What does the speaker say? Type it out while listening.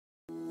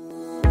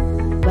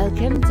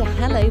Welcome to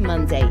Hello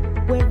Monday,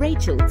 where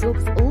Rachel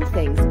talks all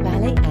things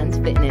ballet and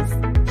fitness,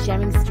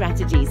 sharing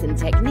strategies and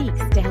techniques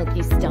to help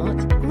you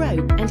start, grow,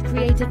 and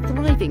create a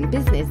thriving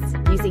business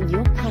using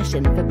your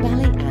passion for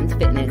ballet and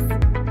fitness.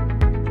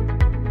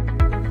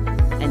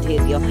 And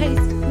here's your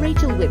host,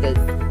 Rachel Withers.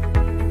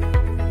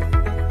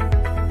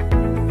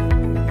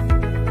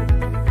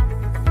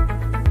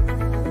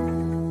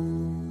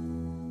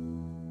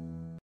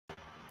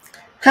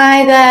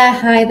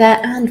 Hi there,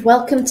 and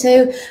welcome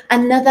to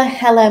another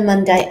Hello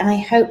Monday. I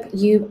hope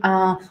you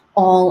are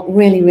all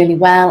really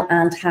well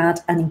and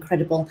had an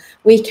incredible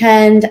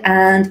weekend,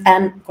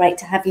 and great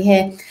to have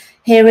you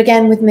here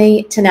again with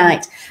me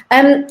tonight.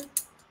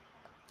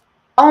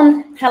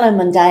 On Hello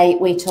Monday,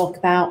 we talk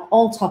about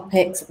all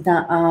topics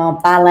that are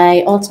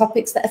ballet, all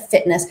topics that are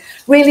fitness,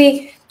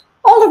 really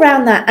all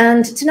around that.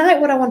 And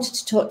tonight what I wanted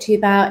to talk to you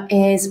about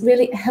is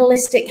really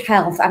holistic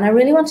health, and I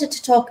really wanted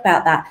to talk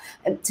about that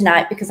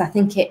tonight because I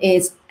think it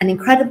is an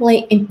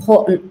incredibly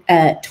important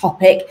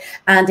topic,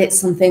 and it's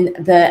something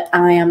that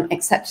I am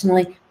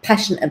exceptionally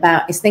passionate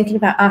about, is thinking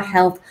about our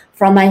health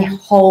from a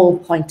whole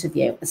point of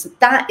view. So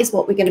that is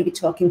what we're going to be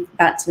talking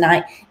about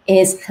tonight,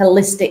 is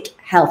holistic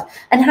health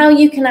and how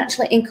you can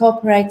actually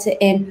incorporate it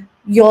in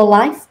your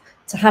life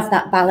to have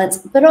that balance,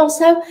 but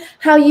also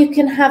how you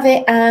can have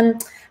it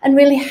and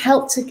really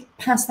help to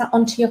pass that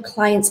on to your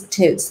clients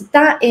too. So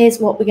that is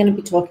what we're going to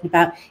be talking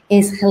about,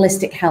 is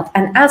holistic health.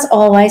 And as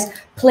always,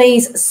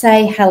 please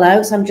say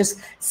hello. So I'm just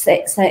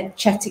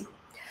checking.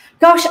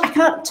 Gosh, I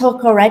can't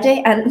talk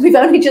already, and we've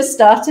only just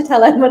started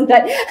Hello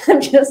Monday.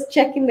 I'm just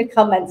checking the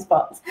comments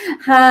box.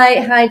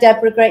 Hi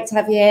Deborah, great to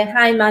have you here.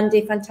 Hi Mandy,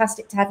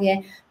 fantastic to have you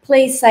here.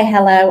 Please say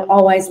hello,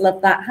 always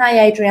love that.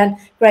 Hi Adrienne,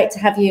 great to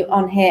have you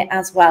on here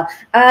as well.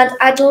 And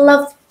I'd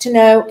love to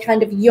know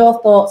kind of your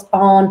thoughts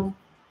on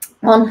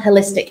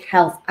holistic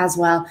health as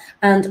well,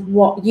 and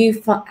what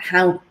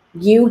how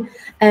you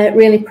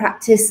really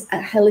practice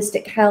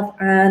holistic health,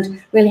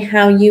 and really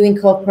how you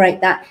incorporate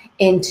that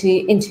into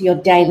your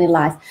daily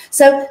life.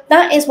 So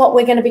that is what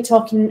we're going to be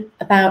talking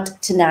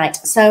about tonight.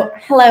 So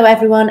hello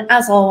everyone,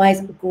 as always,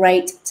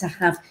 great to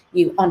have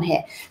you on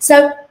here.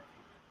 So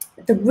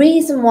the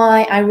reason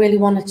why I really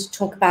wanted to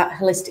talk about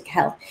holistic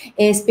health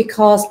is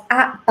because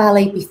at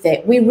Ballet Be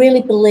Fit, we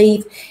really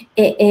believe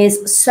it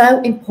is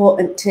so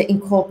important to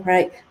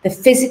incorporate the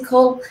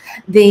physical,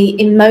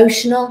 the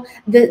emotional,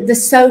 the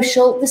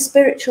social, the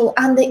spiritual,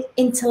 and the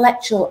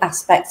intellectual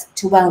aspects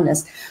to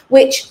wellness,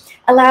 which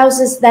allows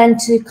us then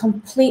to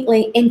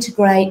completely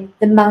integrate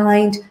the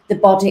mind, the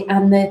body,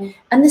 and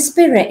the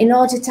spirit in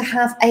order to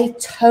have a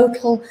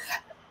total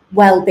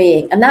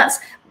well-being. And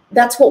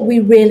that's what we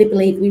really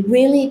believe. We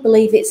really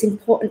believe it's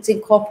important to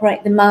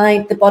incorporate the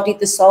mind, the body,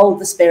 the soul,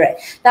 the spirit.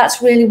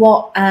 That's really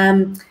what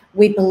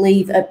we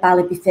believe at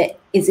Ballet Be Fit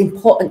is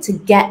important, to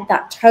get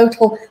that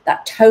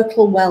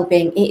total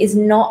well-being. It is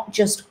not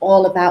just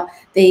all about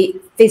the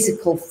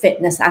physical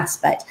fitness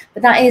aspect,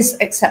 but that is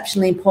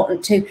exceptionally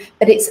important too.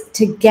 But it's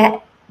to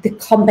get the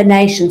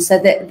combination so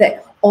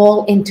that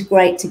all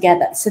integrate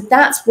together. So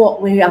that's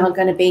what we are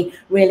going to be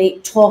really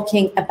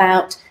talking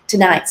about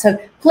tonight. So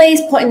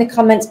please put in the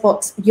comments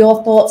box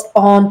your thoughts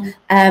on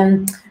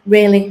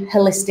really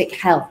holistic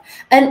health.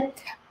 And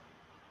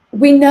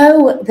we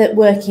know that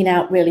working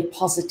out really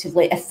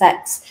positively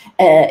affects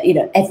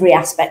every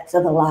aspect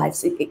of our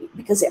lives,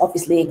 because it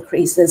obviously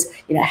increases,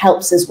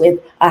 helps us with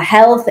our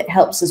health, it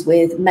helps us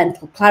with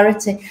mental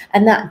clarity,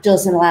 and that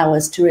does allow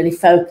us to really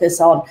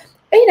focus on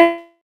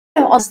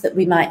us that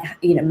we might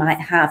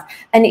have,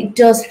 and it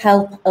does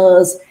help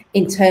us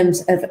in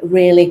terms of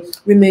really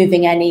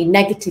removing any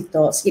negative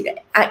thoughts.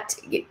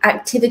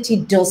 Activity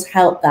does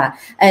help that,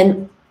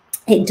 and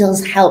it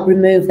does help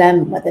remove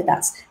them, whether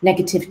that's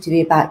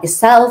negativity about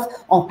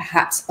yourself or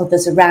perhaps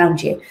others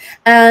around you.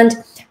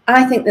 And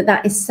I think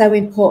that is so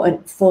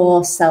important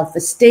for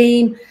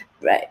self-esteem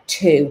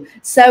too.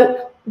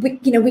 So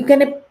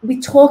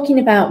we're talking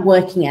about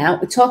working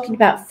out, we're talking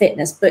about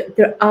fitness, but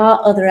there are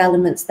other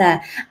elements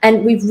there,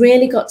 and we've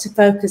really got to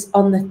focus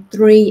on the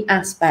three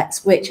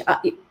aspects, which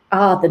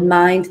are the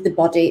mind, the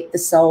body, the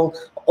soul,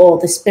 or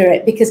the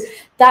spirit, because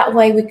that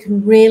way we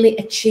can really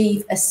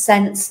achieve a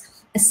sense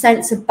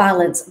of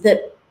balance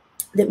that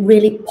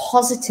really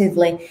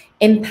positively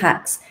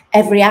impacts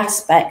every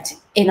aspect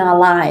in our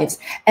lives.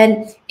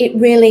 And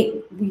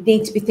we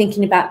need to be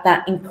thinking about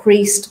that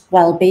increased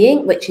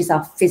well-being, which is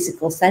our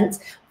physical sense,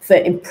 for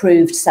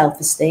improved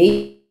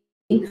self-esteem,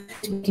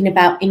 thinking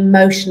about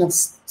emotional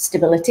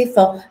stability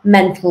for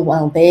mental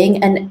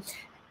well-being, and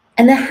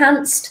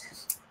enhanced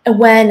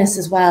awareness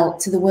as well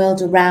to the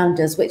world around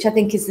us, which I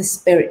think is the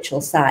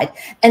spiritual side.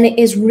 And it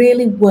is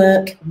really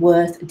work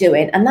worth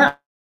doing, and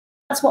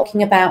that's what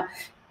we're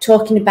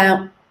talking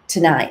about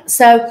tonight.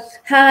 So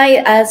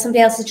hi, somebody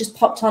else has just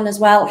popped on as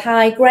well.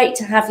 Hi, great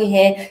to have you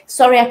here.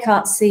 Sorry I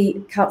can't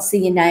see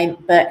your name,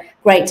 but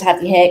great to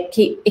have you here.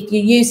 If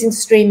you're using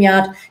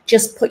StreamYard,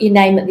 just put your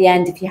name at the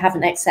end if you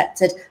haven't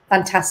accepted.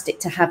 Fantastic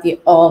to have you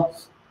all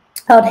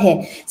on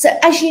here. So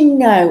as you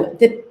know,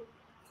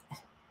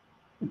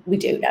 we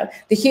do know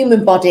the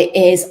human body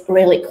is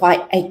really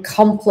quite a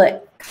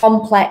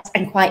complex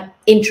and quite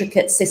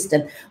intricate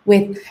system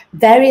with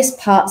various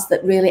parts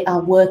that really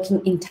are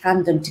working in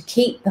tandem to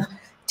keep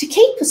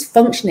us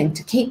functioning,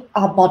 to keep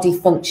our body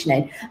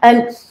functioning.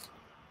 And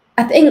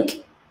I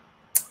think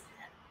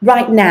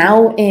right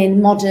now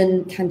in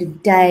modern kind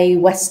of day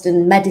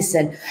Western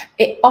medicine,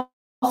 it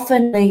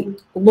often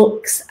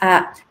looks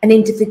at an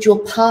individual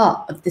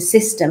part of the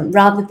system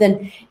rather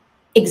than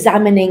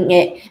examining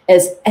it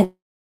as an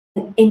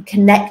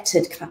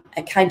interconnected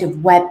kind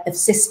of web of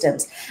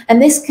systems.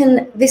 And this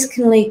can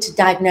lead to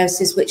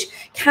diagnosis which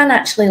can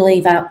actually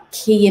leave out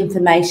key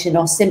information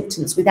or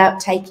symptoms without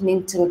taking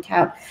into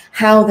account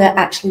how they're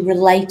actually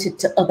related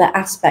to other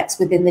aspects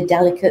within the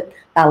delicate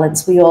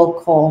balance we all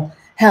call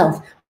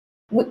health.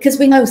 Because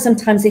we know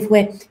sometimes if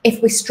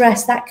we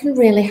stress, that can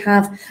really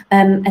have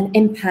an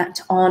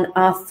impact on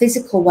our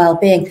physical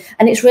well-being.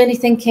 And it's really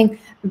thinking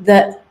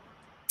that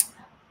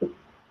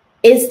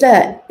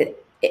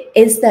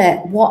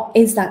what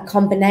is that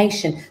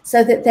combination,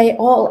 so that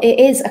it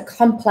is a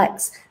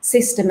complex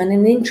system and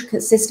an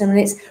intricate system, and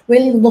it's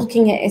really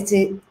looking at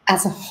it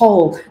as a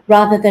whole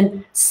rather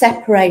than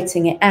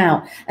separating it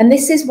out. And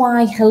this is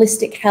why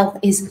holistic health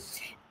is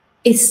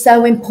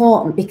so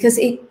important, because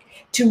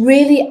to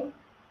really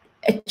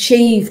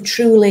achieve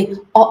truly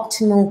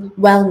optimal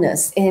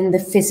wellness in the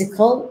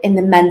physical, in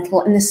the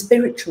mental, and the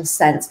spiritual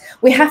sense,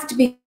 we have to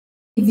be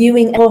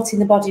viewing and supporting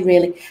the body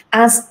really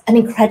as an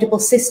incredible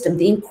system,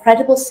 the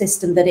incredible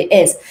system that it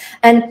is.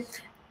 And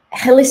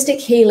holistic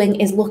healing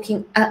is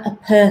looking at a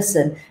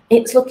person,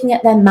 it's looking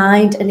at their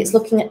mind, and it's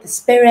looking at the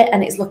spirit,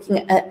 and it's looking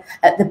at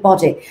the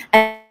body.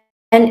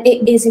 And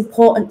it is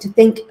important to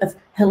think of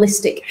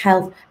holistic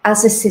health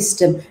as a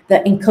system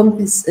that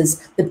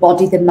encompasses the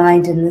body, the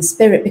mind, and the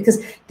spirit,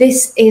 because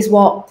this is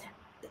what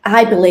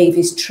I believe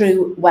is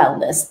true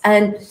wellness.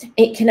 And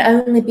it can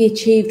only be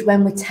achieved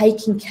when we're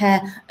taking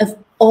care of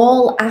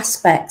all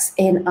aspects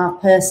in our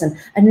person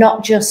and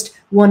not just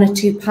one or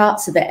two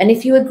parts of it. And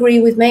if you agree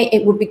with me,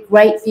 it would be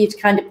great for you to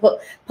kind of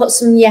put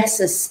some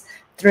yeses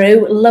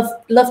through.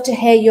 Love to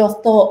hear your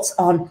thoughts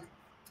on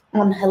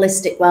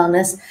holistic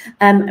wellness.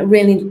 I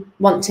really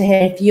want to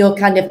hear if you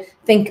kind of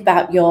think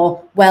about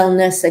your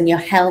wellness and your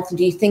health.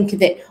 Do you think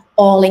of it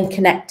all in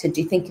connected?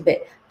 Do you think of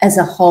it as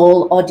a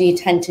whole, or do you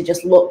tend to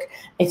just look,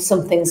 if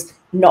something's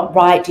not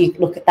right, do you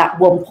look at that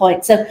one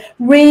point? So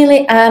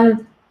really,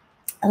 I'd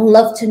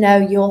love to know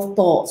your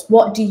thoughts.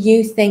 What do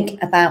you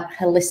think about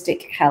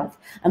holistic health,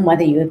 and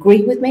whether you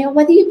agree with me or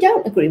whether you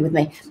don't agree with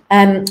me?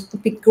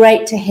 It'd be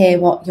great to hear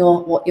what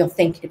you're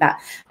thinking about.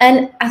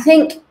 And I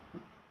think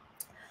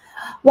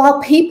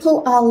while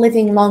people are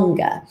living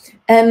longer,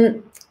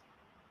 and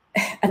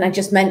I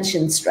just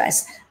mentioned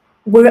stress,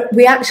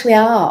 we actually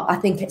are, I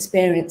think,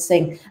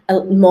 experiencing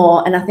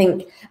more, and I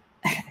think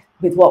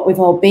with what we've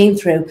all been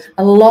through,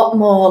 a lot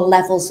more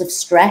levels of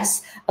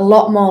stress, a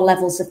lot more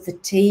levels of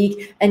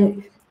fatigue,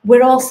 and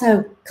we're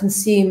also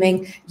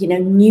consuming,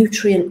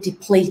 nutrient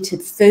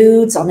depleted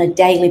foods on a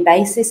daily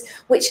basis,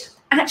 which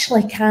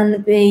actually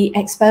can be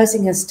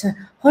exposing us to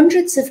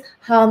hundreds of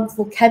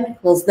harmful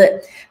chemicals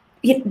that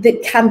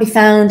can be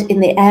found in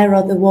the air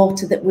or the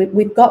water that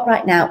we've got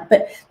right now,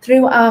 but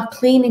through our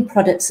cleaning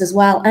products as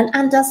well,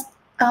 and as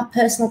our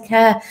personal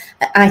care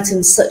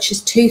items such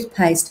as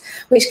toothpaste,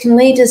 which can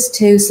lead us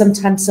to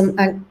sometimes some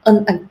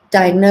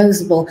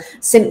undiagnosable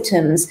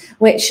symptoms,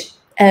 which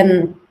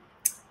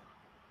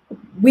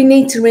we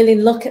need to really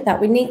look at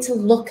that. We need to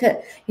look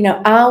at,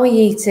 are we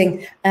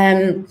eating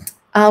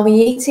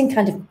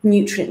kind of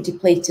nutrient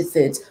depleted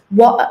foods?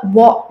 What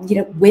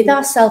with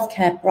our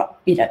self-care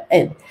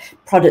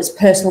products,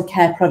 personal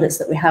care products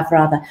that we have,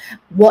 rather,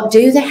 what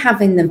do they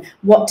have in them?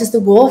 What does the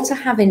water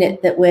have in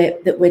it that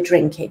we're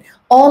drinking?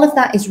 All of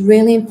that is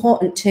really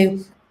important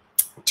to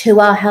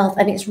our health,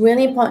 and it's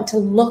really important to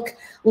look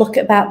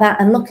about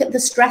that and look at the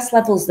stress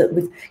levels that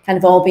we've kind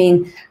of all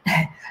been,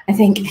 I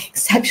think,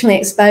 exceptionally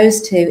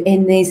exposed to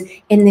in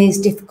these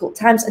difficult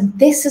times. And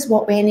this is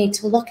what we need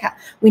to look at.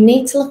 We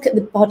need to look at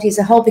the body as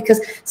a whole, because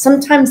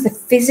sometimes the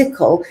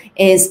physical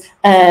is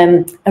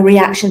a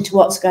reaction to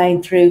what's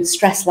going through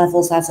stress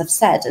levels, as I've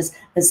said, as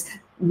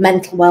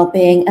mental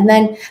well-being, and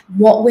then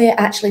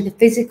the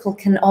physical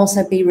can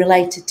also be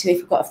related to, if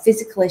we've got a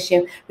physical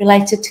issue,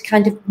 related to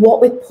kind of what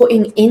we're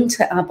putting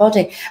into our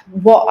body.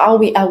 What are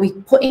we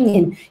putting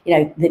in,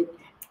 the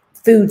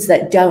foods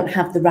that don't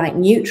have the right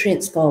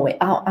nutrients for it?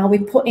 Are we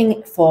putting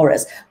it for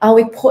us? Are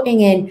we putting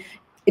in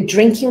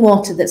drinking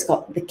water that's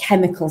got the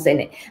chemicals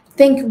in it?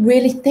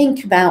 Really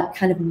think about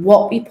kind of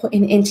what we're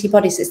putting into your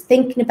body. So it's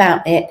thinking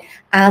about it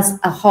as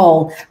a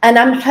whole. And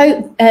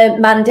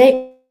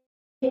Mandy,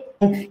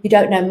 you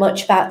don't know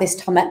much about this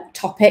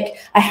topic.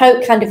 I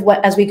hope kind of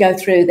as we go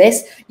through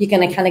this, you're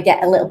going to kind of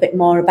get a little bit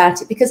more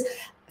about it, because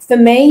for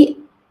me,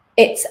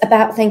 it's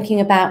about thinking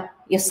about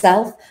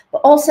yourself, but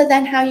also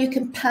then how you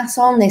can pass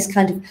on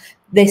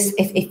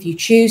if you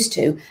choose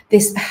to,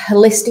 this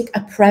holistic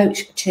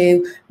approach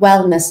to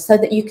wellness, so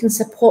that you can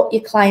support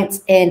your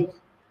clients in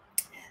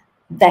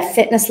their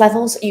fitness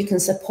levels, you can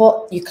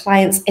support your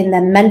clients in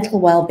their mental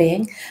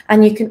well-being,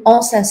 and you can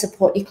also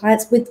support your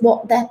clients with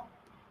what they're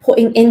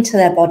putting into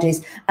their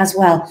bodies as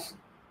well.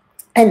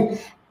 And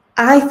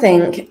I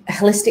think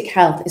holistic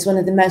health is one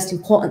of the most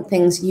important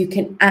things you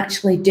can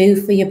actually do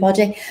for your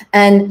body.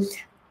 And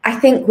I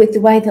think with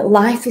the way that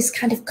life is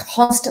kind of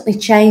constantly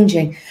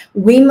changing,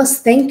 we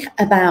must think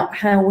about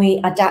how we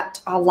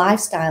adapt our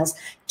lifestyles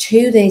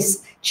to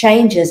these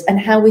changes and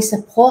how we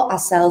support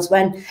ourselves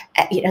when,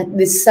 you know,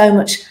 there's so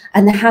much,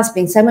 and there has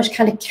been so much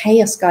kind of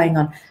chaos going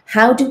on.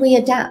 How do we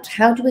adapt?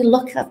 How do we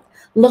look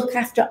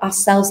after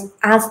ourselves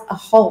as a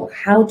whole?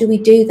 How do we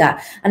do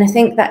that? And I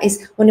think that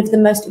is one of the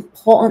most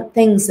important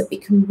things that we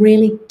can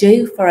really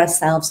do for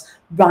ourselves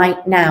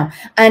right now.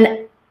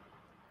 And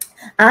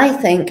I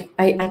think,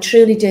 I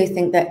truly do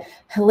think that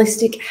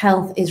holistic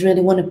health is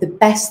really one of the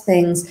best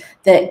things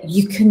that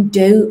you can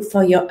do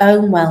for your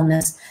own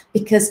wellness,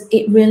 because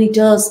it really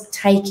does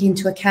take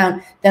into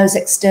account those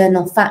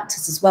external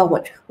factors as well,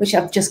 which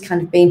I've just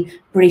kind of been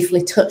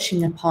briefly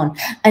touching upon.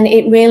 And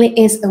it really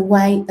is a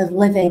way of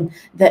living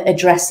that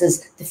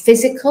addresses the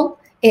physical,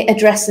 it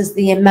addresses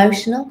the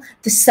emotional,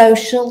 the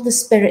social, the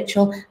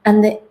spiritual,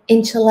 and the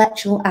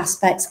intellectual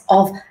aspects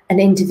of an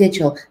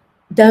individual.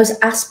 Those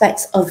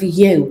aspects of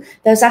you,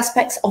 those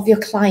aspects of your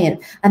client.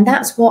 And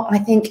that's what I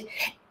think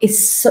is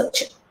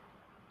such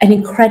an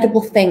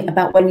incredible thing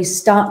about when you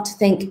start to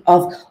think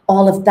of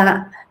all of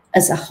that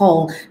as a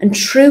whole. And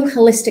true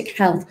holistic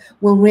health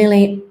will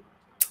really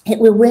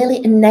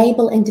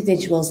enable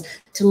individuals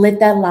to live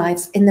their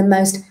lives in the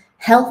most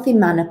healthy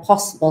manner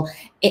possible,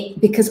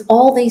 because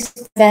all these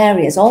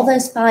areas, all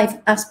those 5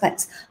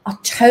 aspects are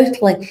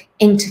totally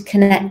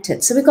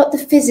interconnected. So we've got the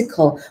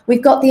physical,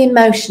 we've got the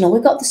emotional,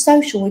 we've got the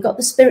social, we've got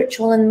the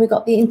spiritual, and we've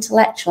got the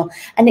intellectual,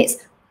 and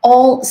it's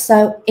all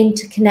so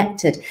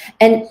interconnected.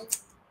 And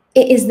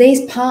it is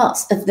these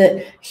parts of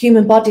the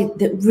human body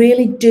that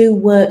really do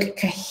work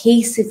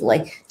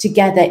cohesively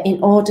together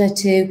in order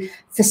to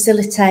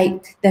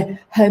facilitate the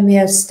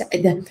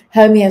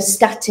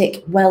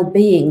homeostatic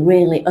well-being,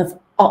 really, of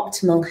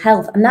optimal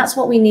health. And that's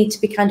what we need to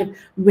be kind of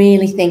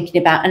really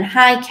thinking about. And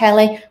hi,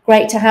 Kelly,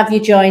 great to have you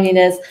joining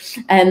us.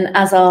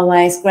 As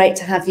always, great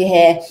to have you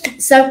here.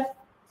 So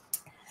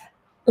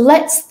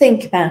let's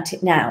think about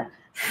it now.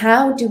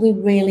 How do we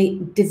really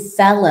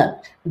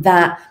develop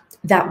that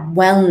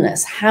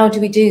wellness? How do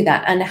we do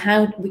that? And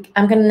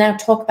I'm going to now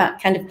talk about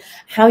kind of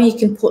how you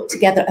can put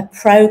together a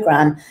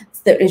program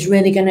that is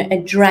really going to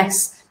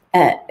address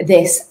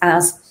this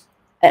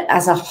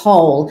as a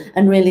whole,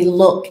 and really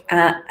look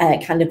at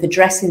kind of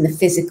addressing the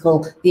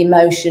physical, the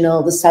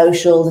emotional, the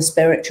social, the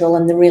spiritual,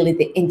 and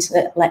the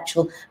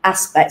intellectual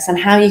aspects, and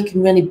how you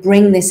can really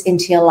bring this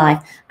into your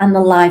life and the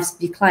lives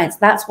of your clients.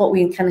 That's what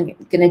we're kind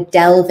of going to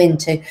delve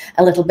into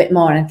a little bit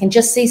more. And I can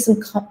just see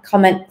some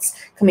comments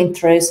coming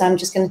through, so I'm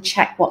just going to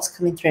check what's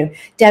coming through.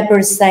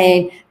 Deborah's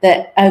saying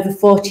that over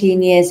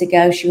 14 years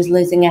ago, she was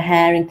losing her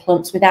hair in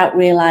clumps without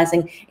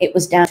realizing it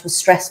was down to a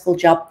stressful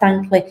job.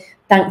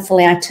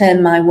 Thankfully, I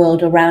turned my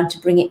world around to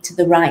bring it to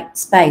the right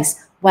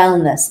space,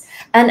 wellness.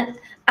 And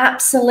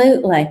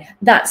absolutely,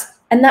 that's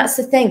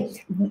the thing.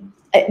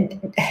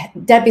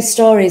 Debbie's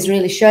story is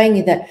really showing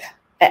you that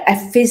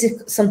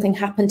something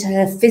happened to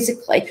her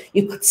physically.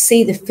 You could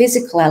see the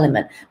physical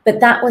element, but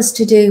that was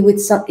to do with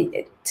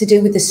something to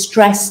do with the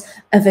stress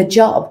of a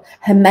job,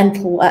 her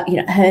mental,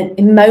 her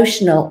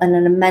emotional and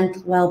her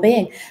mental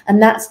well-being.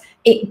 And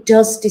it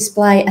does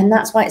display, and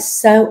that's why it's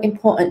so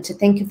important to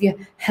think of your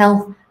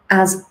health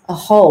as a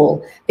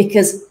whole,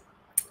 because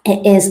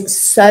it is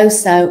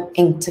so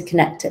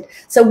interconnected.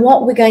 So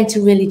what we're going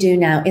to really do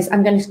now is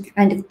I'm going to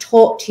kind of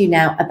talk to you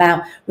now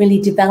about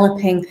really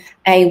developing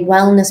a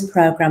wellness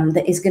program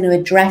that is going to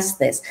address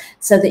this,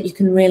 so that you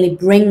can really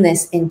bring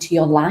this into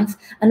your life,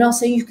 and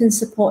also you can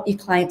support your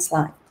clients'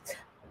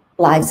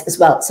 lives as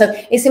well. So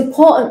it's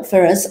important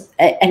for us,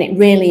 and it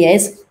really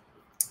is,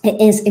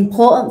 it is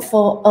important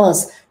for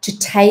us to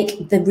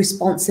take the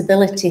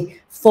responsibility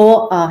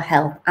for our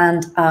health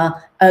and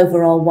our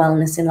overall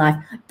wellness in life.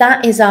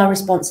 That is our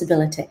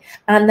responsibility.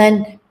 And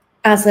then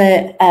as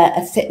a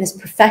fitness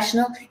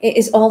professional, it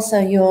is also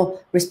your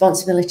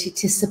responsibility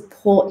to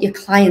support your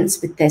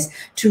clients with this,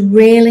 to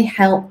really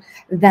help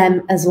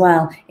them as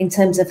well in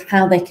terms of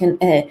how they can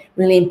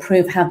really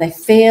improve how they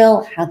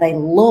feel, how they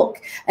look,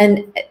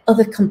 and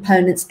other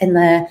components in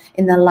their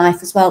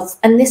life as well.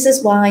 And this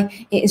is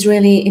why it is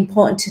really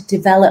important to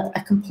develop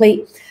a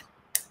complete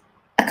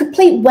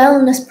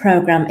wellness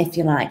program, if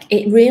you like.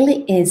 It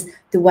really is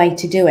the way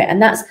to do it,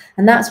 and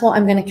that's what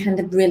I'm going to kind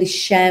of really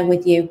share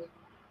with you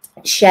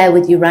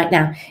right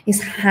now,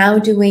 is how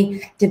do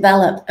we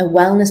develop a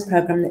wellness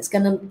program that's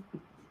going to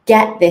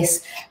get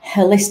this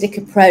holistic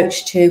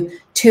approach to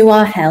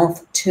our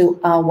health, to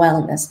our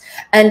wellness.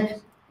 And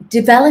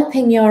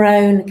developing your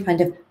own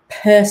kind of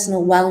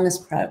personal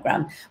wellness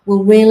program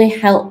will really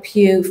help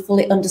you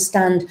fully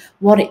understand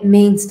what it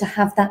means to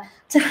have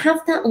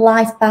that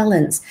life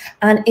balance,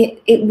 and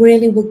it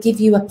really will give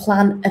you a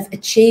plan of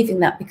achieving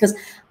that, because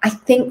I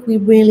think we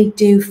really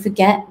do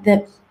forget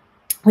that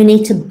We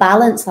need to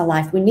balance our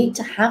life. We need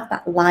to have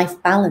that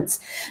life balance.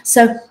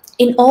 So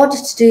in order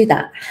to do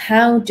that,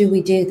 how do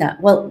we do that?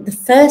 Well, the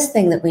first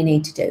thing that we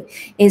need to do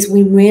is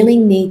we really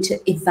need to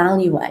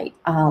evaluate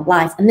our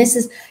life. And this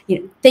is,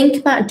 think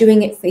about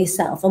doing it for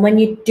yourself. And when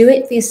you do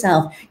it for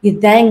yourself, you're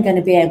then going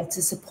to be able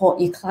to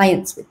support your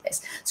clients with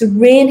this. So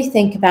really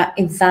think about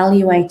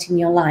evaluating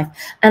your life.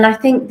 And I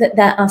think that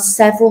there are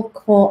several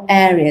core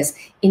areas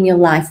in your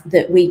life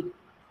that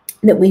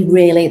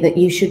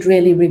you should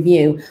really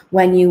review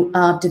when you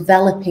are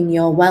developing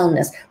your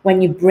wellness,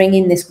 when you bring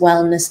in this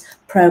wellness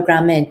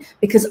program in,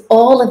 because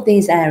all of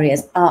these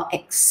areas are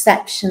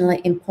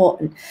exceptionally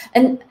important.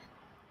 And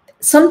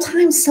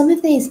sometimes some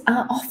of these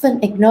are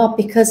often ignored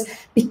because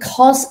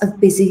of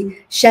busy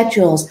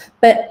schedules,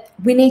 but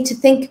we need to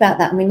think about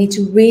that, and we need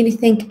to really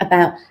think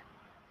about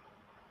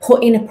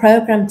putting a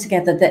program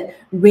together that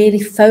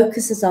really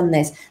focuses on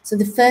this. So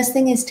the first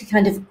thing is to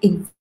kind of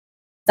evaluate,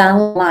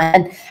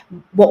 and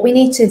what we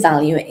need to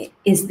evaluate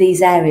is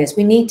these areas.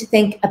 We need to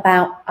think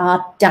about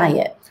our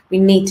diet. We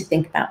need to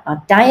think about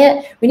our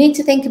diet. We need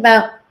to think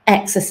about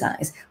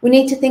exercise. We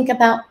need to think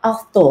about our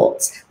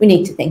thoughts. We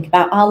need to think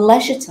about our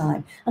leisure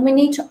time, and we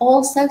need to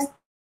also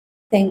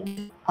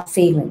think our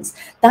feelings.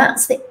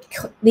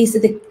 These are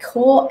the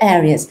core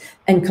areas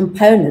and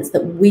components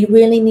that we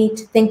really need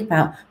to think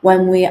about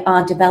when we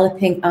are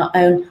developing our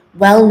own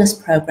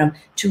wellness program,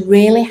 to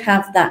really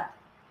have that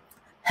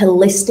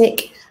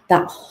holistic,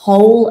 that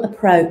whole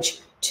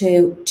approach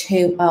to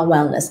our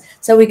wellness.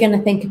 So we're going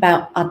to think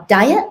about our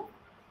diet,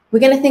 we're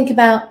going to think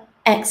about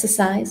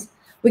exercise,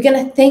 we're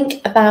going to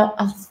think about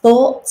our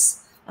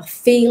thoughts, our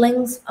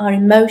feelings, our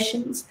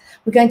emotions.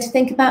 We're going to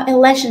think about our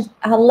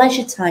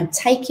leisure time,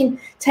 taking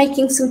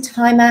some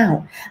time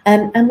out,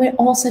 and we're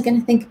also going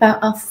to think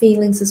about our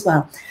feelings as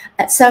well.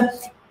 So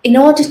in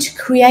order to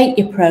create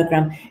your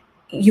program,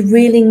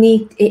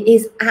 it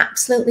is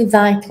absolutely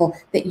vital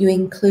that you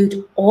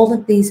include all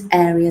of these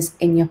areas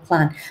in your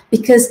plan,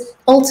 because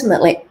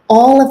ultimately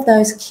all of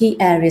those key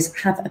areas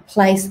have a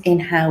place in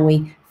how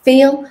we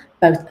feel,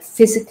 both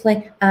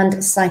physically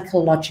and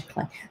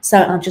psychologically. So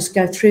I'll just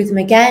go through them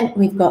again.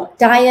 We've got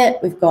diet,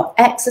 we've got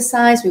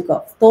exercise, we've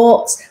got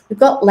thoughts, we've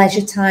got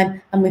leisure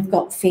time, and we've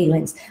got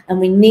feelings. And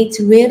we need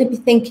to really be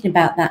thinking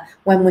about that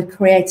when we're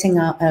creating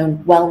our own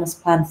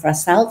wellness plan for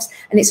ourselves.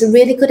 And it's a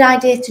really good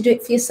idea to do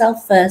it for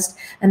yourself first,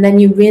 and then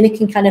you really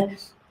can kind of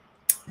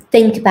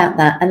think about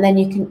that, and then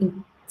you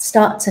can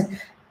start to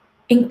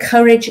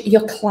encourage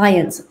your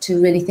clients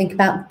to really think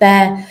about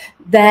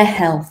their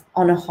health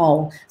on a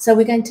whole. So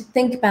we're going to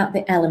think about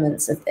the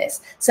elements of this.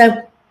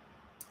 So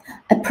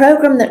a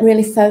program that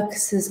really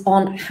focuses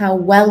on how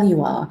well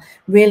you are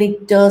really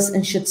does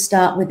and should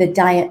start with a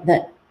diet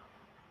that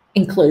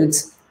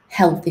includes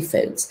healthy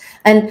foods.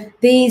 And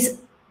these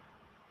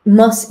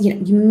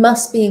you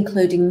must be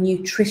including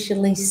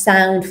nutritionally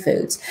sound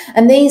foods.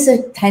 And these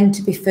tend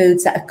to be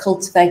foods that are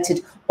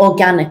cultivated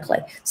organically,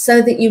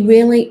 so that you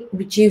really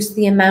reduce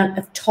the amount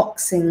of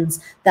toxins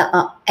that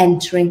are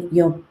entering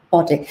your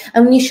body.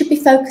 And you should be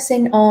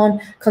focusing on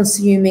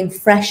consuming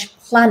fresh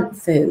plant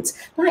foods,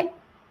 like,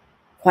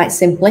 quite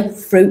simply,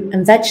 fruit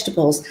and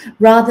vegetables,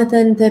 rather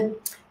than the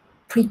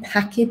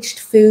prepackaged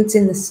foods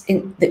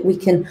that we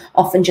can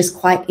often just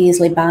quite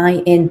easily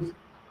buy in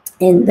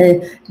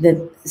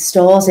the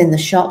stores, in the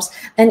shops.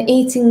 And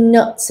eating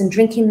nuts and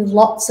drinking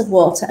lots of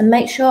water, and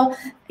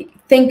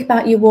think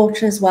about your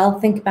water as well.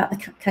 Think about the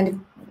kind of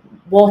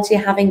water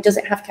you're having. Does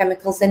it have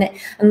chemicals in it?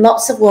 And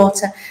lots of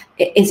water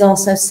is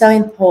also so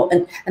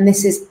important. And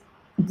this is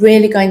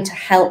really going to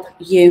help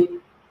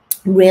you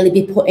really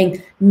be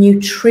putting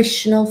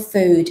nutritional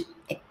food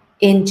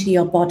into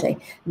your body,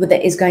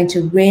 that is going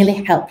to really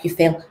help you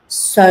feel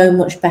so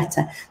much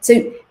better. So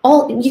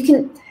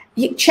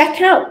you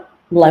check out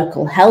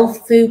local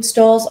health food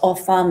stores or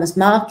farmers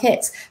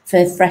markets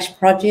for fresh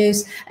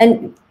produce,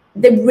 and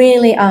they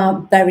really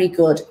are very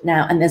good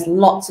now, and there's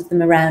lots of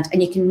them around,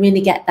 and you can really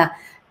get that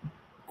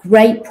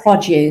great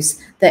produce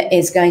that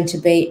is going to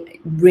be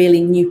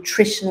really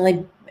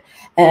nutritionally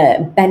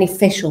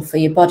beneficial for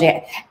your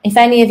body. If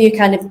any of you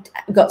kind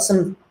of got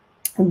some,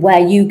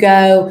 where you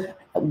go,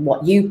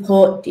 what you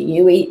put, do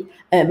you eat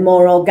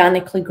more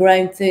organically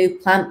grown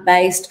food,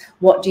 plant-based,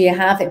 what do you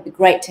have? It'd be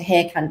great to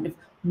hear kind of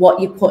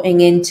what you're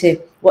putting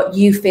into, what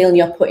you feel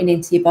you're putting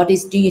into your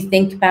bodies. Do you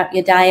think about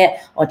your diet,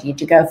 or do you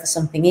go for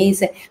something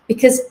easy?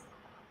 Because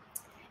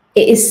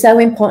it is so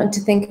important to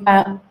think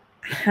about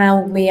how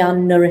we are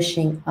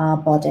nourishing our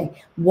body.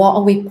 What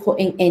are we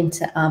putting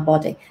into our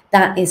body?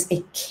 That is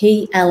a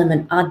key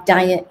element. Our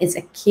diet is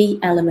a key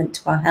element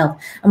to our health.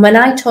 And when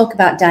I talk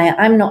about diet,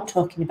 I'm not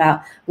talking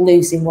about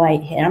losing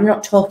weight here. I'm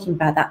not talking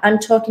about that. I'm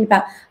talking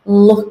about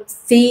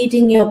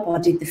feeding your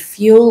body the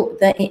fuel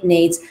that it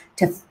needs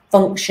to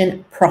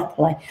function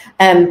properly.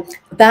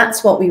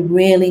 That's what we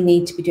really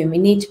need to be doing. We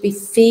need to be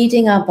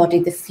feeding our body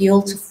the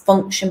fuel to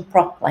function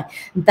properly.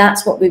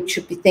 That's what we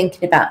should be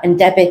thinking about. And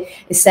Debbie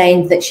is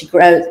saying that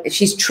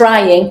she's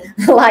trying,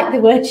 I like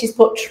the word she's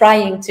put,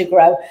 trying to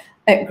grow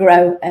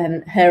grow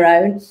her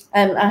own.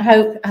 I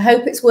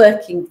hope it's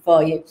working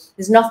for you.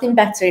 There's nothing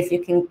better if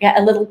you can get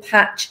a little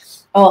patch,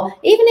 or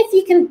even if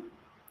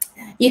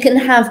you can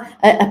have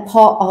a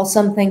pot or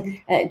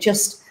something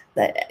just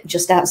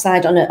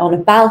outside on a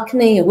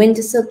balcony, a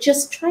windowsill.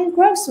 Just try and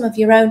grow some of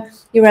your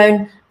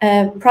own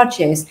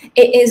produce.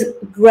 It is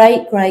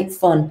great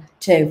fun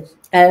too.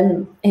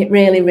 It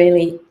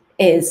really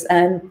is.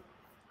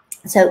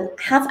 So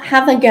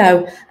have a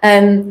go.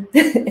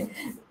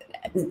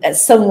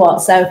 Somewhat.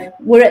 So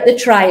we're at the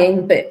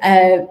trying, but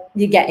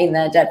you're getting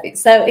there, Debbie.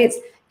 So it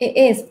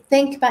is.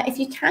 Think about if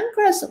you can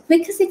grow some,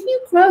 because if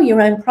you grow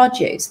your own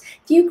produce,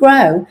 if you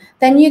grow,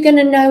 then you're going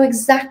to know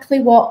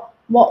exactly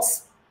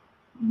what's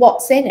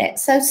in it.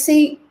 So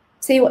see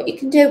what you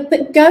can do.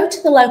 But go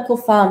to the local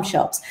farm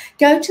shops,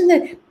 go to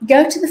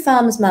the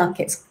farmers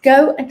markets,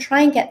 go and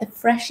try and get the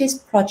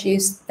freshest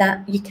produce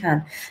that you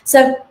can.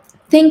 So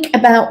think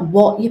about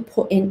what you're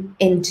putting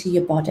into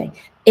your body.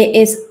 It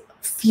is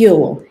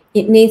fuel.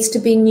 It needs to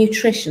be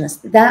nutritious.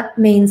 That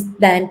means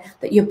then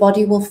that your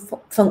body will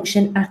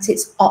function at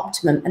its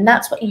optimum. And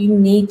that's what you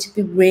need to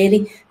be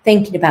really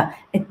thinking about.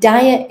 A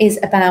diet is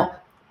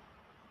about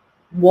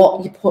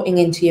what you're putting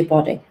into your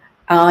body.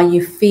 Are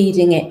you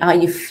feeding it? Are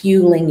you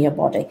fueling your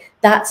body?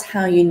 That's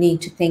how you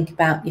need to think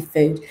about your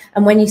food.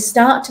 And when you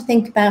start to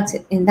think about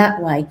it in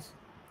that way,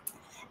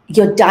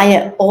 your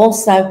diet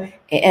also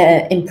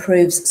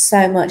improves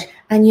so much,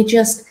 and you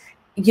just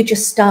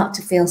start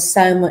to feel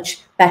so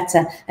much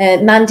better.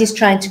 Mandy's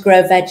trying to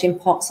grow veg in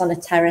pots on a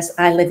terrace.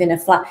 I live in a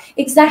flat.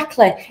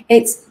 Exactly.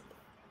 It's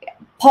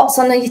pots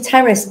on your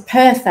terrace.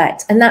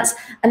 Perfect. And that's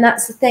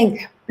the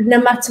thing.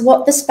 No matter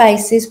what the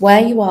space is, where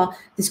you are,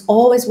 there's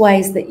always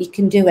ways that you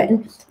can do it.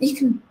 And you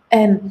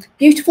can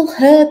beautiful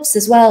herbs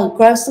as well.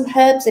 Grow some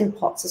herbs in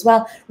pots as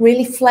well.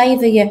 Really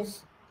flavour your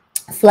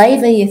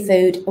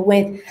food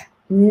with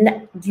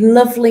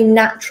lovely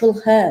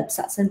natural herbs.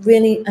 That's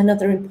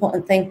another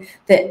important thing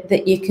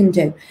that you can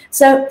do.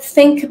 So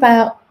think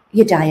about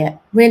your diet.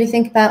 Really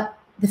think about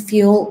the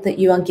fuel that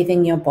you are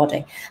giving your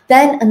body.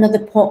 Then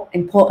another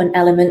important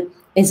element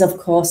is, of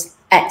course,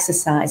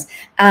 exercise.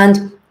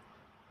 And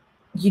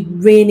you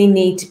really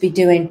need to be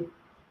doing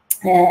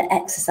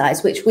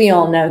exercise, which we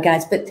all know,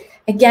 guys. But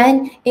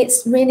again,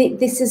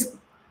 this is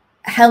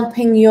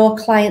helping your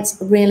clients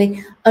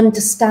really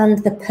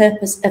understand the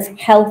purpose of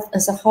health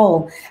as a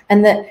whole,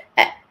 and that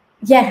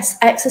yes,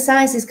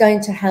 exercise is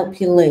going to help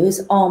you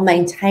lose or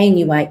maintain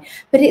your weight,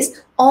 but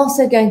it's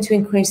also going to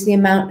increase the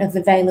amount of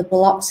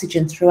available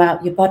oxygen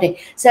throughout your body.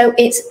 So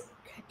it's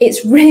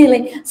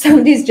really,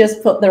 somebody's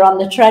just put they're on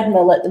the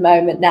treadmill at the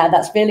moment now.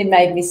 That's really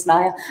made me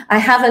smile.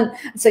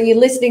 So you're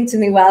listening to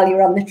me while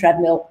you're on the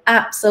treadmill.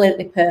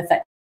 Absolutely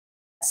perfect.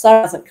 Sorry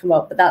it hasn't come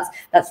up, but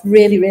that's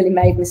really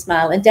made me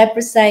smile. And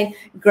Deborah's saying,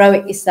 grow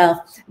it yourself.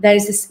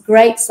 There's this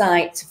great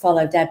site to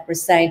follow,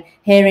 Deborah's saying,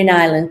 here in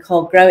Ireland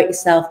called Grow It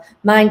Yourself.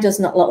 Mine does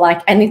not look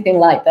like anything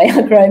like they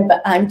are growing,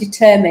 but I'm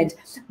determined.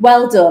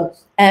 Well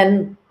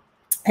done.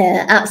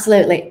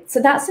 Absolutely.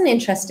 So that's an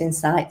interesting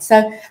site.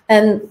 So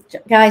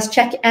guys,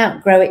 check it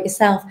out, Grow It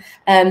Yourself.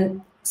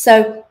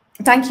 So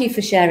thank you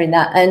for sharing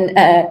that.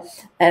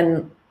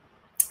 And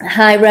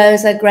hi,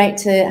 Rosa. Great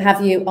to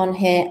have you on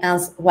here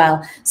as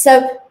well.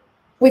 So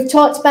we've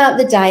talked about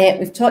the diet.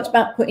 We've talked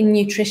about putting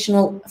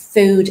nutritional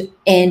food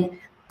in,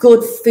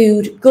 good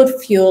food, good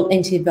fuel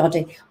into your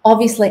body.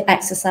 Obviously,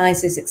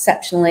 exercise is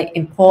exceptionally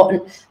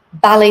important.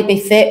 Ballet Be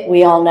Fit,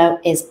 we all know,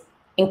 is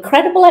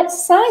incredible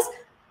exercise.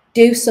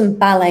 Do some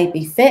Ballet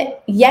Be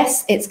Fit.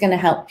 Yes, it's going to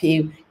help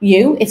you.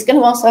 It's going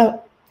to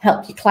also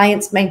help your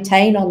clients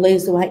maintain or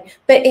lose the weight,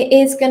 but it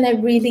is going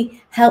to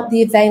really help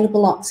the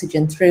available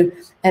oxygen through,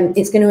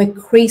 it's going to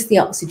increase the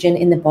oxygen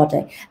in the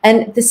body.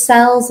 And the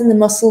cells and the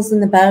muscles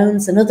and the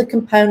bones and other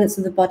components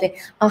of the body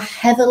are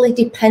heavily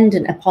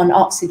dependent upon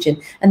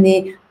oxygen and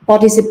the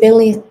body's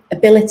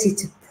ability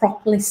to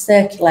properly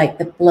circulate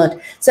the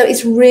blood. So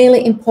it's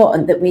really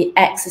important that we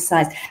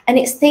exercise. And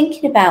it's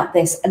thinking about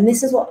this, and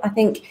this is what I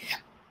think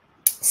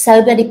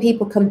so many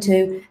people come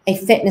to a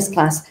fitness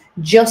class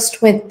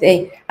just with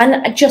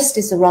and just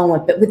is the wrong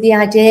word, but with the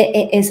idea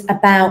it is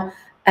about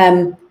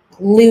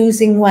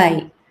losing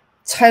weight,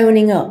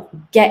 toning up,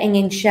 getting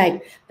in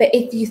shape. But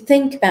if you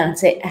think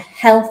about it, a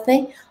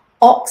healthy,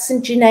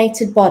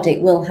 oxygenated body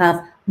will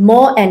have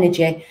more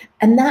energy,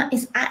 and that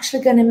is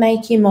actually going to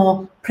make you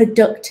more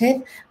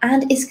productive,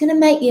 and it's going to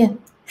make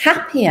you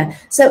happier.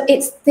 So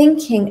it's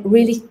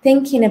really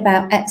thinking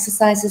about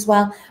exercise as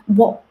well.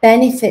 What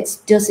benefits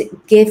does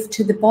it give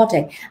to the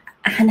body,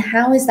 and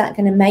how is that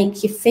going to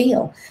make you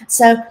feel?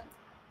 So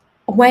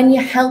when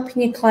you're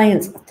helping your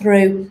clients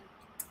through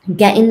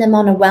getting them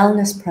on a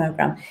wellness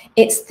program,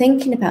 it's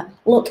thinking about,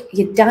 look,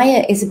 your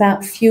diet is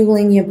about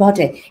fueling your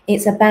body.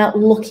 It's about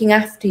looking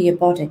after your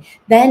body.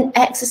 Then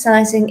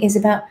exercising is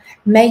about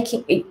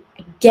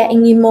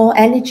getting you more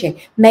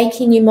energy,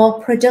 making you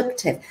more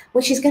productive,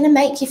 which is going to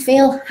make you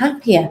feel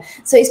happier.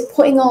 So it's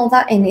putting all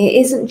that in. It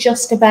isn't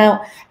just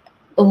about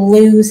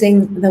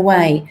losing the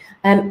weight.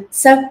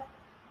 So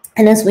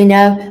And as we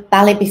know,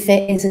 Ballet Be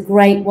Fit is a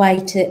great way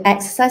to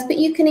exercise, but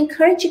you can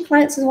encourage your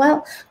clients as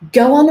well.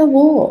 Go on a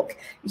walk.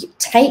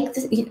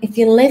 If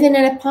you live in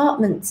an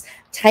apartment,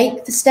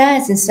 take the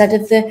stairs instead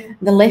of the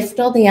lift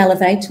or the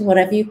elevator,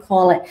 whatever you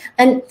call it.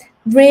 And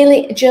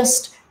really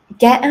just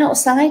get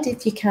outside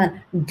if you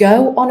can.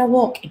 Go on a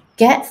walk,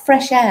 get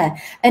fresh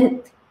air.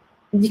 And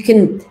you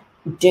can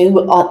do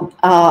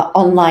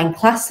online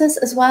classes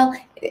as well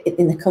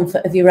in the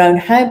comfort of your own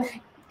home.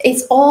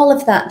 It's all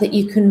of that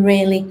you can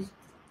really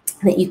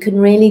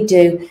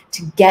do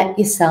to get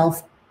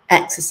yourself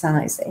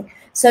exercising.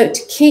 So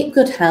to keep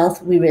good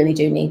health, we really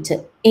do need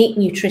to eat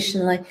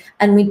nutritionally,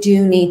 and we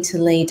do need to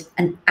lead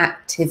an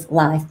active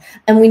life.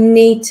 And we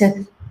need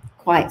to,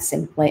 quite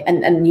simply,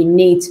 and you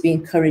need to be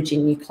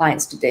encouraging your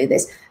clients to do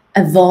this,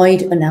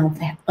 avoid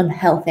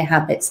unhealthy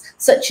habits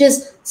such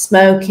as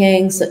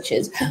smoking, such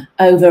as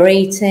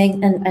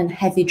overeating and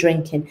heavy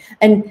drinking,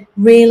 and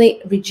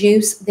really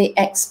reduce the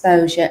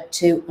exposure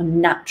to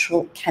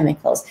unnatural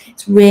chemicals.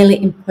 It's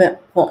really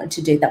important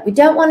to do that. We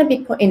don't want to be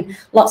putting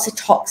lots of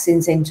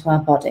toxins into our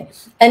body.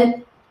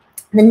 And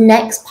the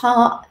next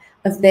part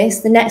of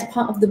this, the next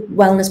part of the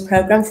wellness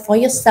program for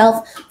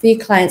yourself, for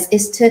your clients,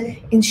 is to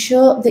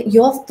ensure that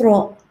your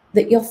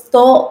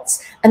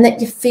thoughts and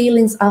that your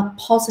feelings are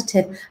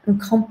positive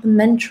and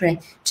complementary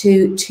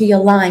to your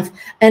life.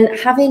 And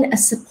having a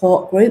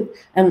support group,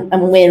 and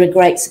we're a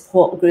great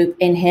support group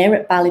in here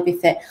at Ballet Be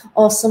Fit,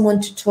 or someone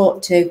to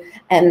talk to,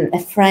 a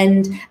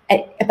friend,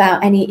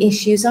 about any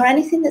issues or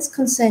anything that's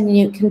concerning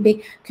you, can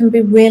be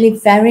really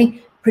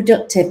very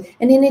productive.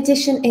 And in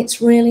addition,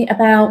 it's really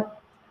about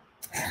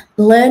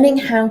learning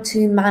how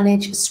to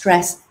manage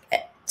stress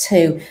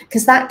too,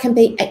 because that can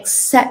be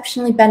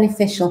exceptionally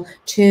beneficial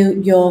to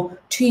your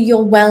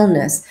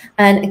wellness,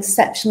 and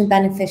exceptionally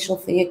beneficial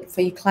for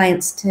your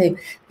clients too,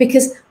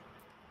 because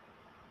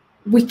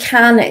we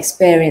can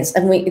experience,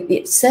 and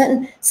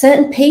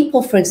certain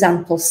people, for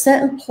example,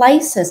 certain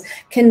places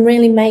can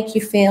really make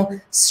you feel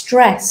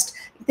stressed.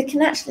 They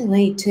can actually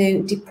lead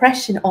to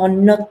depression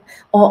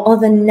or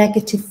other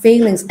negative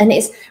feelings, and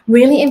it's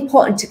really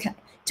important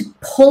to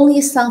pull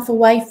yourself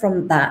away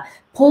from that.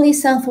 Pull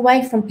yourself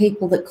away from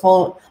people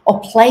or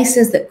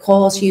places that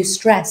cause you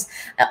stress.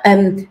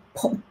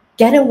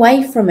 Get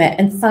away from it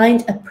and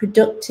find a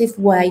productive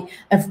way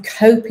of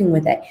coping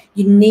with it.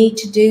 You need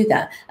to do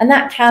that. And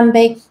that can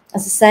be,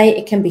 as I say,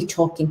 it can be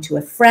talking to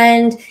a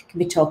friend, it can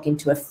be talking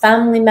to a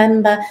family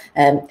member,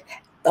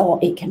 or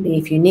it can be,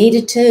 if you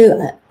needed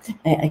to,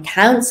 a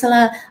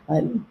counsellor.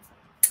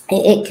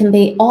 It can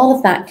be, all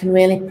of that can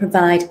really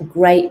provide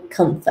great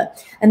comfort.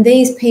 And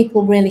these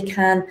people really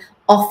can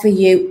offer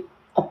you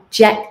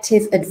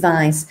objective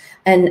advice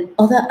and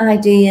other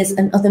ideas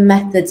and other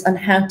methods on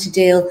how to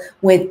deal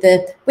with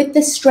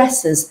the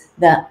stresses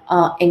that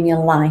are in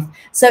your life.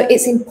 So it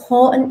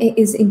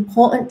is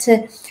important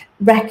to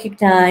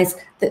recognize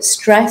that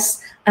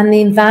stress and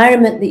the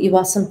environment that you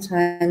are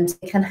sometimes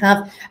can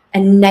have a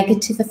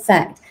negative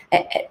effect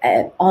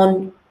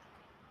on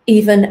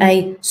even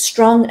a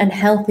strong and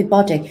healthy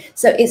body.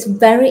 So it's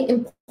very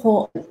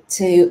important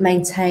to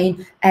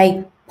maintain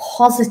a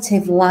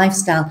positive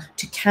lifestyle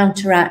to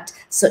counteract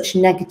such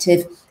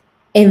negative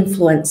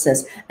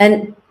influences.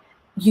 And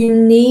you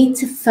need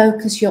to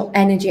focus your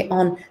energy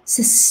on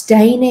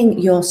sustaining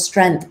your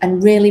strength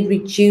and really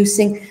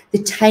reducing the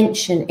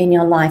tension in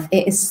your life.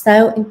 It is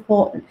so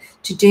important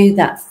to do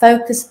that.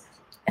 Focus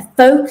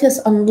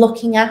on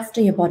looking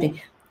after your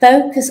body.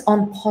 Focus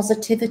on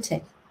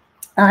positivity.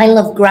 I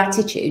love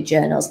gratitude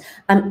journals.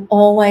 I'm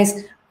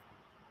always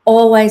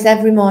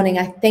every morning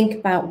I think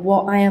about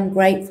what I am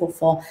grateful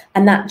for,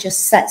 and that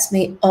just sets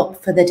me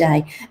up for the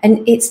day.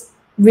 And it's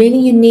really,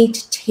 you need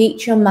to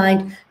teach your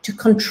mind to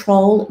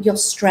control your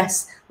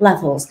stress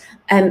levels,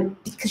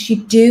 because you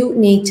do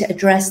need to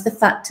address the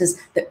factors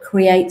that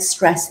create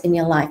stress in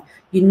your life.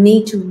 You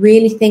need to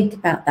really think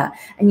about that,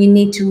 and you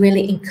need to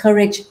really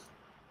encourage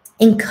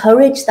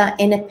that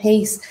inner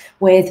peace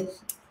with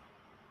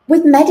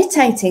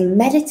meditating.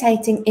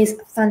 Meditating is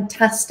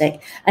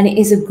fantastic, and it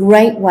is a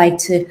great way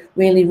to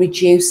really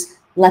reduce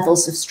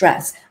levels of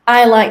stress.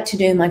 I like to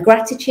do my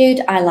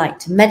gratitude. I like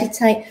to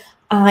meditate.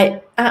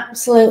 I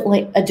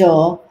absolutely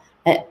adore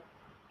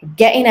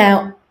getting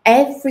out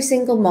every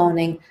single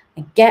morning.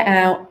 I get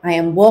out. I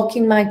am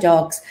walking my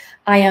dogs.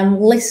 I am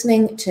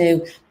listening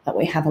to.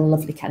 We have a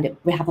lovely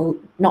we have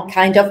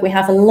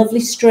a lovely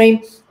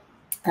stream.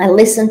 I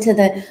listen to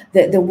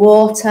the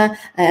water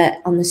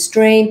on the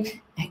stream.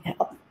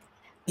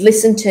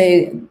 Listen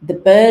to the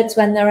birds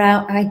when they're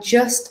out. I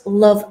just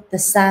love the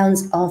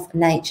sounds of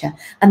nature,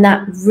 and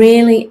that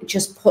really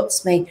just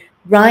puts me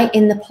right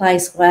in the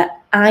place where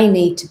I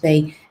need to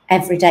be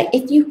every day.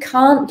 If you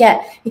can't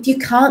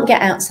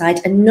get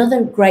outside,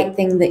 another great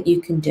thing that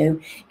you can do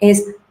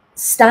is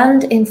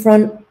stand in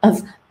front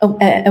of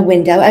a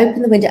window,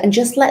 open the window, and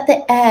just let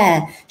the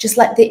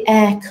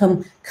air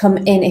come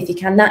in if you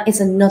can. That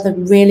is another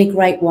really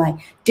great way.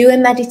 Do a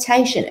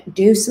meditation,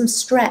 do some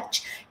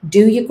stretch,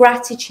 do your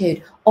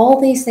gratitude. All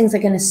these things are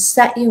going to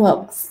set you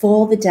up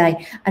for the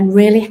day and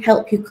really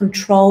help you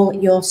control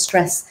your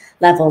stress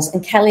levels.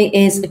 And Kelly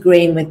is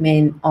agreeing with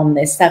me on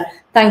this. So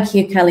thank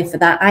you, Kelly, for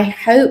that. I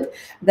hope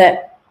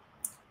that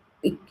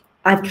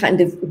I've kind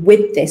of,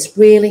 with this,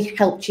 really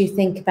helped you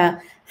think about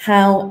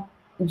how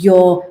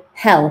your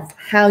health,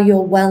 how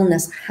your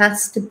wellness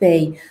has to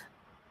be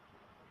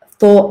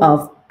thought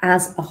of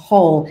as a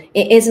whole.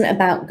 It isn't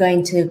about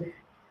going to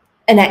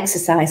an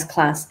exercise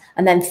class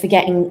and then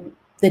forgetting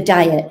the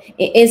diet.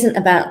 It isn't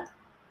about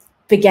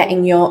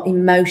forgetting your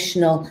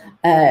emotional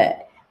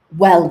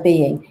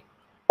well-being.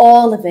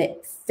 All of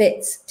it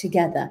fits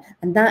together,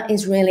 and that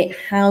is really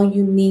how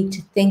you need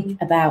to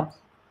think about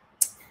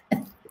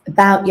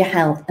your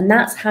health, and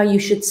that's how you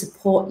should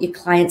support your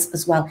clients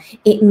as well.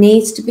 It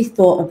needs to be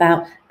thought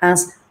about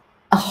as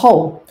a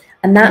whole,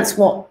 and that's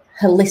what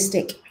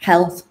holistic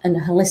health and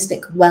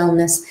holistic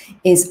wellness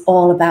is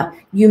all about.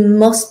 You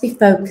must be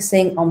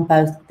focusing on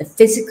both the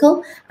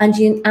physical and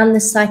the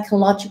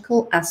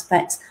psychological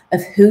aspects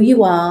of who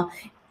you are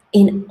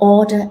in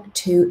order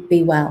to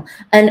be well.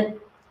 And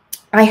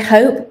I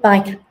hope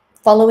by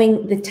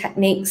following the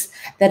techniques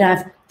that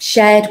I've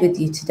shared with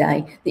you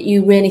today, that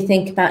you really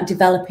think about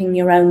developing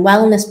your own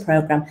wellness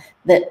program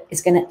that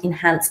is going to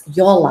enhance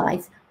your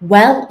life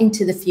well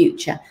into the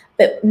future.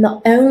 But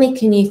not only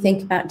can you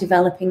think about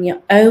developing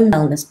your own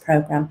wellness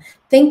program,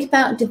 think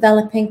about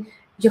developing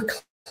your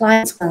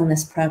clients'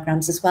 wellness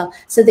programs as well,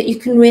 so that you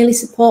can really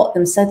support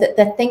them, so that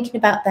they're thinking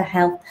about their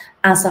health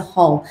as a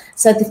whole.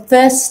 So the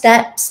first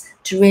steps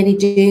to really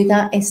do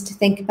that is to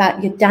think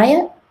about your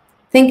diet,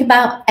 think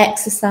about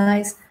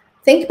exercise,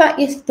 think about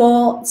your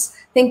thoughts,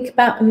 think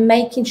about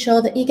making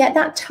sure that you get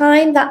that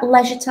time, that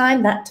leisure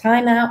time, that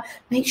time out.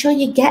 Make sure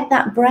you get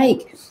that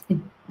break,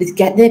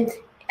 get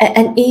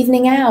an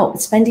evening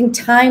out, spending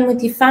time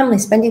with your family,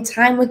 spending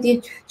time with your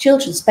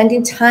children,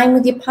 spending time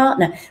with your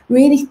partner.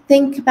 Really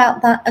think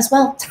about that as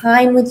well,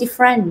 time with your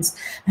friends,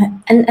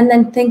 and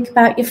then think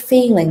about your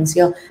feelings.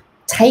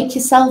 Take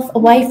yourself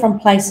away from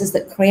places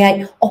that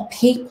create, or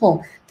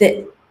people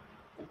that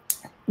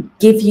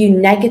give you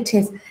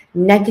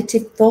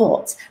negative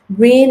thoughts.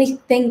 Really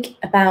think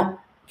about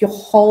your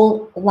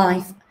whole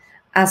life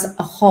as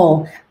a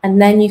whole,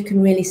 and then you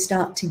can really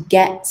start to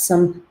get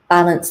some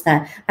balance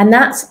there. And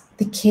that's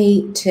the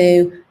key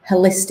to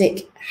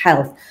holistic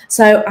health.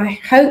 So I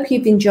hope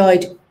you've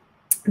enjoyed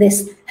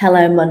this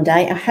Hello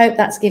Monday. I hope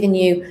that's given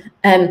you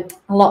a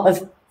lot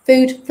of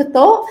food for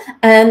thought,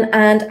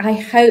 and I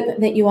hope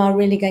that you are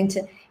really going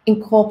to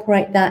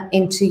incorporate that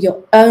into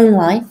your own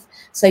life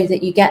so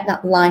that you get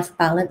that life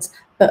balance,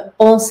 but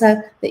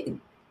also that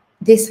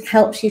this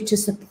helps you to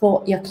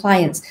support your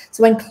clients.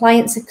 So when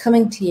clients are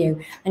coming to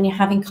you and you're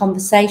having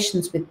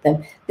conversations with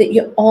them, that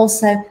you're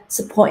also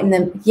supporting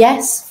them,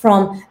 yes,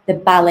 from the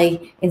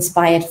ballet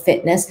inspired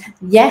fitness,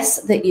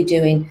 yes, that you're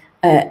doing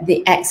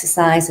the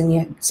exercise and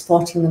you're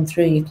supporting them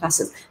through your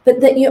classes, but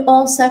that you're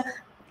also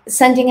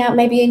sending out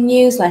maybe a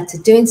newsletter,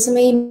 doing some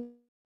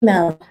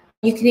email.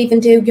 You could even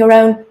do your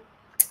own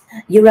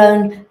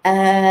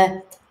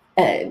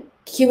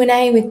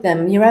Q&A with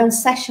them, your own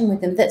session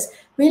with them, that's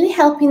really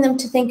helping them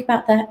to think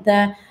about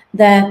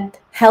their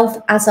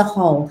health as a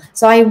whole.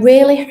 So I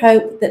really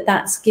hope that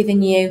that's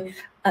given you,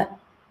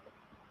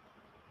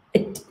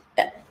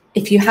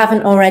 if you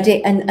haven't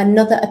already,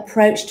 another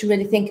approach to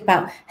really think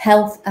about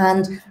health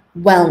and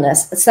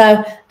wellness.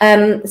 So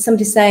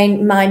somebody's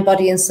saying mind,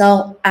 body and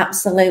soul,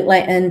 absolutely.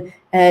 And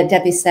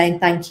Debbie's saying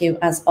thank you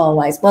as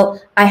always.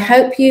 Well, I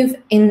hope you've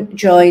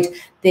enjoyed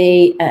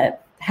the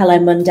Hello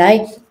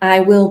Monday. I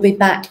will be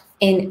back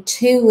in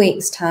 2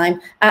 weeks'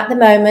 time. At the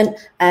moment,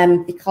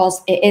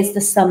 because it is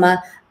the summer,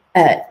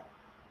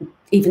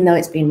 even though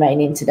it's been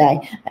raining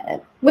today,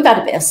 we've had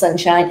a bit of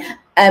sunshine.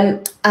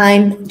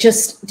 I'm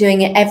just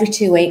doing it every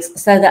 2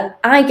 weeks so that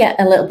I get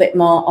a little bit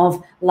more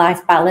of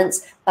life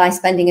balance by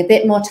spending a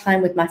bit more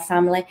time with my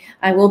family.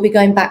 I will be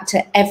going back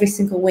to every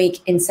single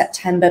week in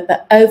September,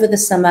 but over the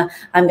summer,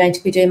 I'm going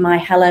to be doing my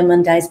Hello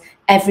Mondays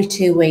every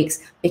 2 weeks,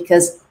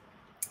 because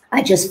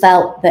I just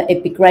felt that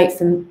it'd be great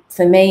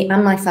for me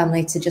and my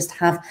family to just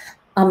have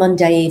our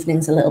Monday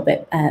evenings a little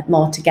bit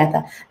more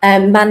together.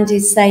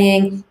 Mandy's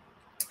saying,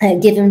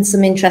 give him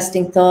some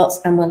interesting thoughts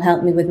and will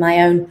help me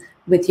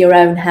with your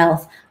own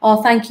health.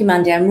 Oh, thank you,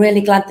 Mandy. I'm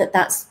really glad that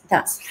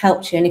that's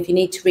helped you. And if you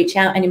need to reach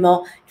out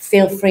anymore,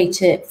 feel free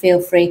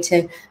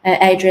to.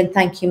 Adrian,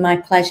 thank you. My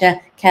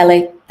pleasure.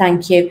 Kelly,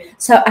 thank you.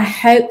 So I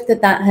hope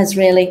that has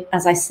really,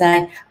 as I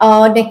say,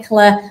 oh,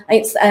 Nicola,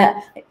 it's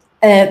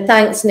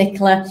thanks,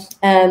 Nicola.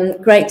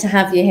 Great to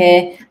have you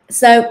here.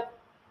 So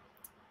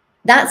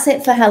that's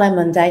it for Hello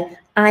Monday.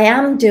 I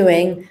am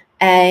doing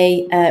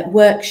a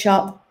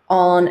workshop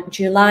on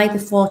July the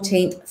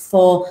 14th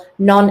for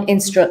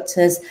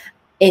non-instructors.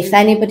 If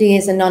anybody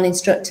is a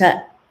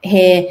non-instructor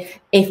here,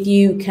 if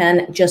you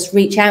can just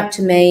reach out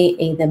to me,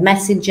 either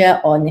messenger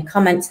or in the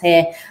comments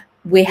here.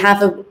 We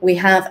have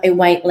a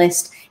wait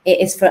list. It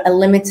is for a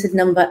limited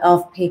number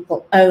of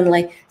people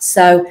only.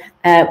 So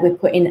we're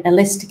putting a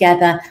list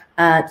together.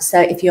 So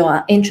if you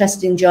are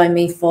interested in joining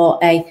me for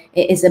it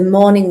is a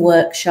morning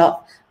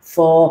workshop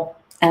for,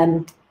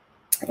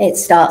 it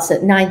starts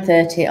at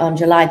 9:30 on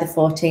July the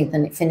 14th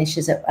and it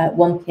finishes at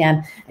 1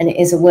 p.m. And it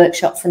is a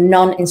workshop for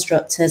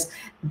non-instructors.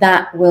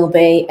 That will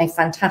be a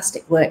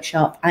fantastic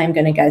workshop. I'm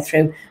going to go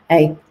through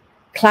a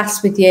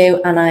class with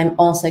you, and I'm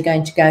also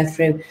going to go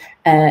through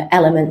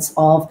elements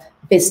of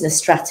business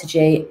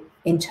strategy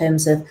in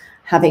terms of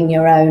having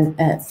your own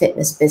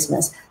fitness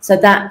business. So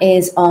that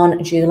is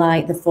on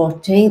July the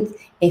 14th.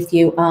 If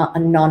you are a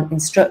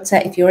non-instructor,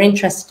 if you're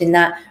interested in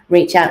that,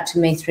 reach out to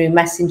me through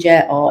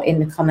Messenger or in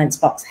the comments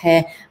box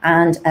here,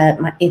 and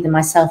either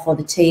myself or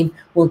the team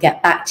will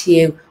get back to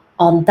you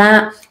on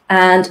that.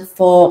 And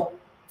for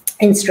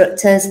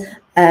instructors,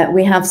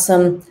 we have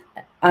some,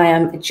 I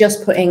am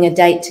just putting a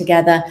date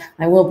together.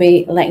 I will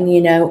be letting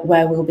you know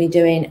where we'll be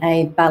doing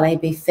a Ballet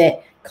Be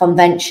Fit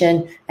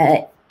convention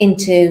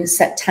into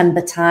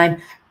September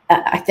time.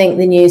 I think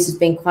the news has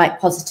been quite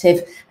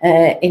positive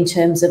in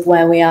terms of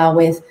where we are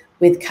with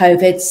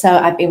COVID. So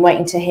I've been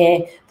waiting to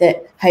hear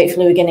that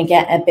hopefully we're going to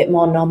get a bit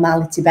more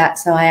normality back.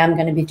 So I am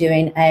going to be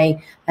doing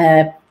a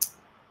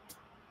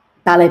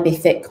Ballet Be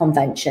Fit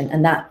convention,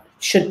 and that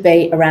should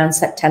be around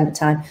September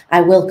time.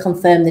 I will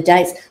confirm the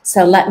dates.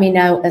 So let me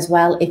know as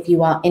well if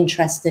you are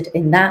interested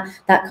in that.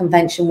 That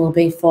convention will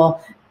be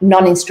for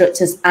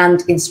non-instructors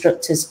and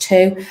instructors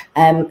too.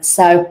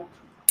 So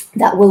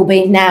that will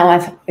be, now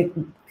I've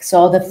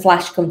saw the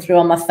flash come through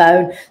on my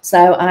phone.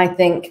 So I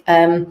think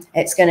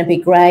it's going to be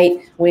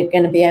great. We're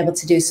going to be able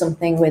to do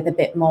something with a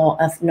bit more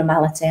of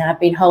normality. I've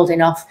been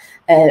holding off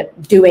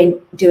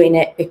doing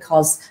it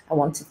because I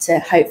wanted to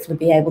hopefully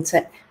be able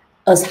to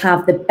us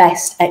have the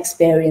best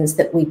experience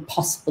that we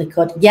possibly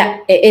could. Yeah,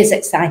 it is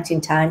exciting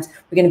times.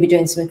 We're going to be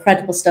doing some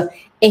incredible stuff.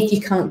 If you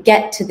can't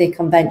get to the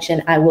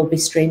convention, I will be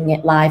streaming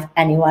it live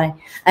anyway.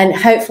 And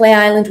hopefully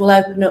Ireland will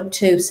open up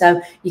too, so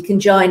you can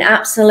join.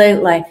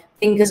 Absolutely.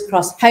 Fingers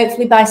crossed.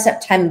 Hopefully by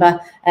September,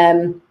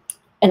 and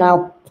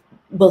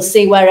we'll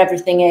see where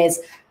everything is.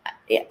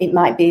 It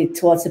might be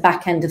towards the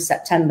back end of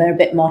September, a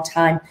bit more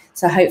time.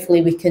 So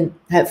hopefully we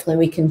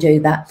can do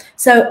that.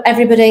 So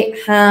everybody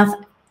have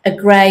a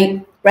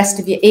great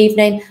rest of your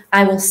evening.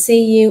 I will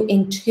see you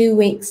in 2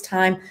 weeks'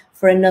 time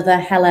for another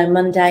Hello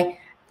Monday.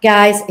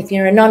 Guys, if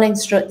you're a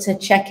non-instructor,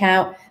 check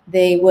out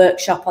the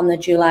workshop on the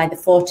July the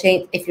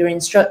 14th. If you're an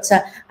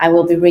instructor, I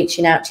will be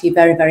reaching out to you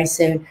very, very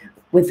soon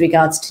with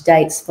regards to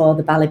dates for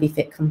the Ballet Be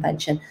Fit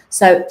convention.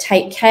 So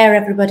take care,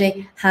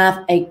 everybody.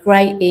 Have a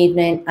great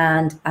evening,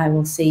 and I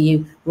will see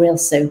you real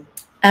soon.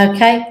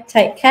 Okay,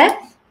 take care.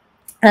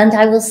 And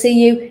I will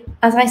see you,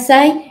 as I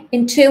say,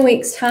 in 2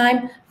 weeks'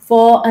 time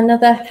for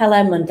another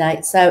Hello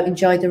Monday. So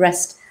enjoy the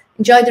rest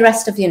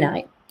of your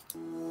night.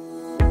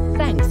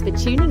 Thanks for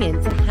tuning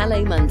in to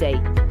Hello Monday.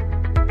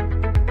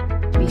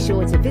 Be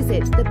sure to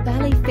visit the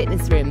Ballet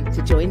Fitness Room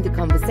to join the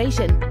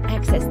conversation,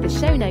 access the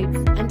show notes,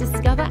 and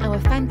discover our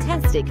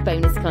fantastic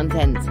bonus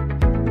content.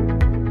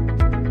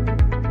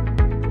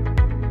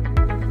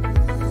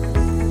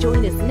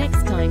 Join us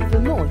next time for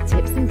more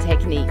tips and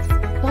techniques.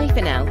 Bye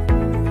for now.